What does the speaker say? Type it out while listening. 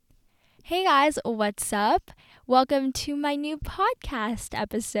Hey guys, what's up? Welcome to my new podcast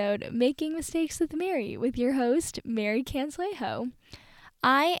episode, Making Mistakes with Mary, with your host, Mary Canslejo.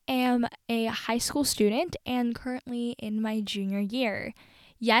 I am a high school student and currently in my junior year.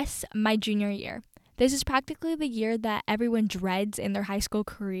 Yes, my junior year. This is practically the year that everyone dreads in their high school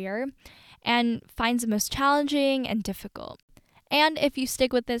career and finds the most challenging and difficult. And if you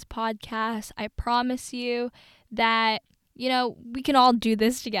stick with this podcast, I promise you that, we can all do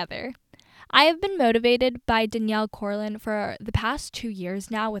this together. I have been motivated by Danielle Corlin for the past 2 years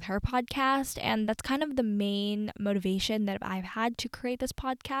now with her podcast, and that's kind of the main motivation that I've had to create this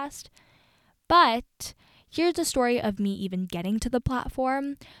podcast. But here's a story of me even getting to the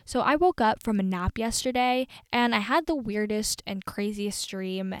platform. So I woke up from a nap yesterday, and I had the weirdest and craziest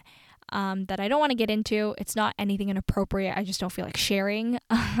dream that I don't want to get into. It's not anything inappropriate. I just don't feel like sharing.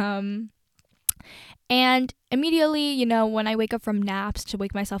 And immediately, when I wake up from naps to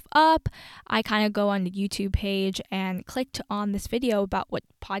wake myself up, I kind of go on the YouTube page and clicked on this video about what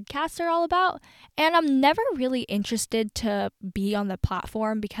podcasts are all about. And I'm never really interested to be on the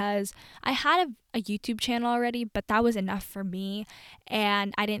platform because I had a YouTube channel already, but that was enough for me.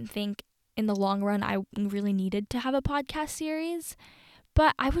 And I didn't think in the long run I really needed to have a podcast series.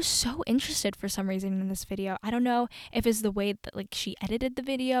 But I was so interested for some reason in this video. I don't know if it's the way that she edited the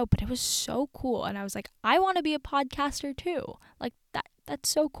video, but it was so cool. And I was like, I want to be a podcaster too. That's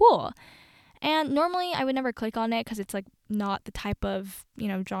so cool. And normally I would never click on it because it's not the type of,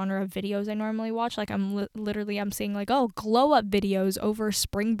 genre of videos I normally watch. I'm seeing glow up videos over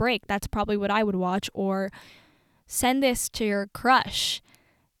spring break. That's probably what I would watch, or send this to your crush,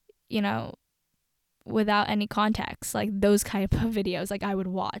 without any context, those type of videos I would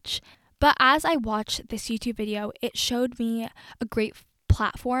watch. But as I watched this YouTube video, it showed me a great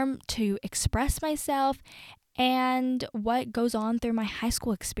platform to express myself and what goes on through my high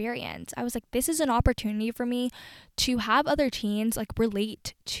school experience. I was like, this is an opportunity for me to have other teens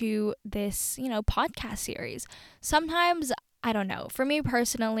relate to this, podcast series. Sometimes, I don't know, for me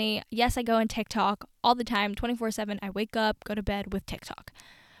personally, yes, I go on TikTok all the time, 24/7. I wake up, go to bed with TikTok.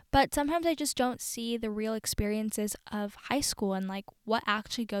 But sometimes I just don't see the real experiences of high school and what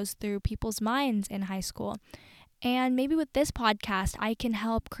actually goes through people's minds in high school. And maybe with this podcast, I can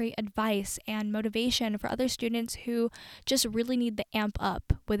help create advice and motivation for other students who just really need the amp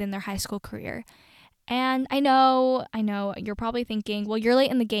up within their high school career. And I know, you're probably thinking, well, you're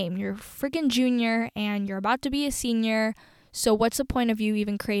late in the game. You're a freaking junior and you're about to be a senior. So what's the point of you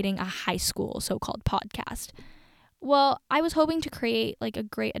even creating a high school so-called podcast? Well, I was hoping to create a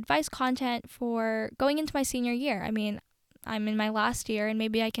great advice content for going into my senior year. I mean, I'm in my last year and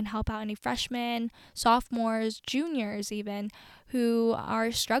maybe I can help out any freshmen, sophomores, juniors even, who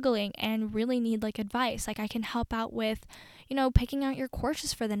are struggling and really need advice. I can help out with, picking out your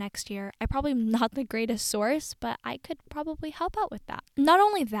courses for the next year. I'm probably not the greatest source, but I could probably help out with that. Not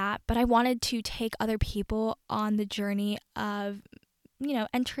only that, but I wanted to take other people on the journey of,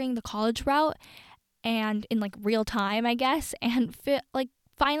 entering the college route and in real time, I guess, and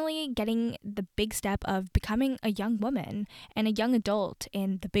finally getting the big step of becoming a young woman and a young adult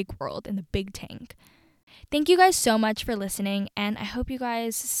in the big world, in the big tank. Thank you guys so much for listening, and I hope you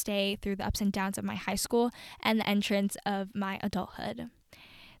guys stay through the ups and downs of my high school and the entrance of my adulthood.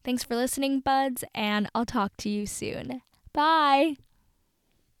 Thanks for listening, buds, and I'll talk to you soon. Bye!